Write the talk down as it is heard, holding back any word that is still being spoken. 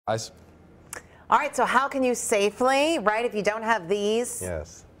All right, so how can you safely, right, if you don't have these?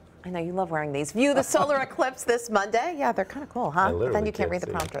 Yes. I know you love wearing these. View the solar eclipse this Monday. Yeah, they're kind of cool, huh? But then you can't read the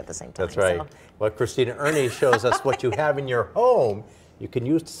prompter at the same time. That's right. So. Well, Christina Erne shows us what you have in your home you can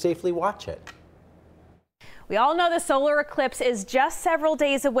use to safely watch it. We all know the solar eclipse is just several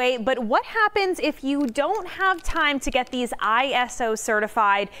days away, but what happens if you don't have time to get these ISO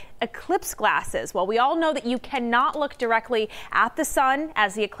certified eclipse glasses? Well, we all know that you cannot look directly at the sun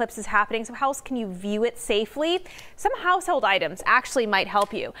as the eclipse is happening, so how else can you view it safely? Some household items actually might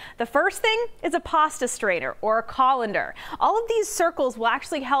help you. The first thing is a pasta strainer or a colander. All of these circles will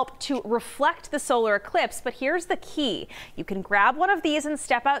actually help to reflect the solar eclipse, but here's the key. You can grab one of these and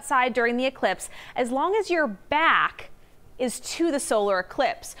step outside during the eclipse as long as your back is to the solar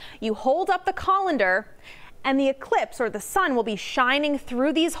eclipse. You hold up the colander and the eclipse or the sun will be shining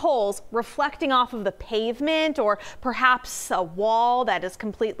through these holes, reflecting off of the pavement or perhaps a wall that is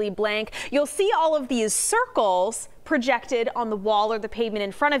completely blank. You'll see all of these circles projected on the wall or the pavement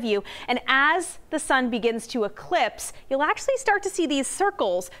in front of you, and as the sun begins to eclipse, you'll actually start to see these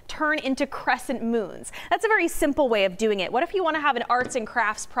circles turn into crescent moons. That's a very simple way of doing it. What if you want to have an arts and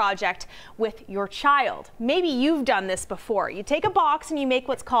crafts project with your child? Maybe you've done this before. You take a box and you make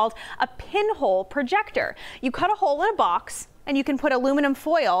what's called a pinhole projector. You cut a hole in a box and you can put aluminum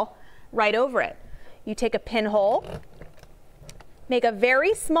foil right over it. You take a pinhole, make a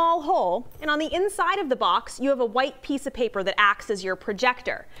very small hole, and on the inside of the box, you have a white piece of paper that acts as your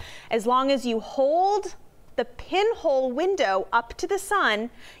projector. As long as you hold the pinhole window up to the sun,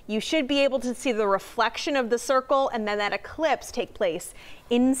 you should be able to see the reflection of the circle and then that eclipse take place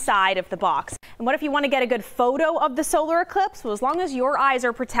inside of the box. And what if you want to get a good photo of the solar eclipse? Well, as long as your eyes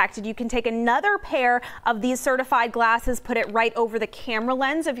are protected, you can take another pair of these certified glasses, put it right over the camera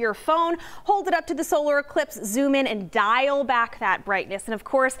lens of your phone, hold it up to the solar eclipse, zoom in and dial back that brightness. And of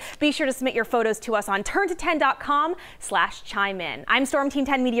course, be sure to submit your photos to us on turnto10.com/chime in. I'm Storm Team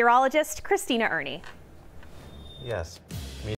 10 meteorologist Christina Erne. Yes.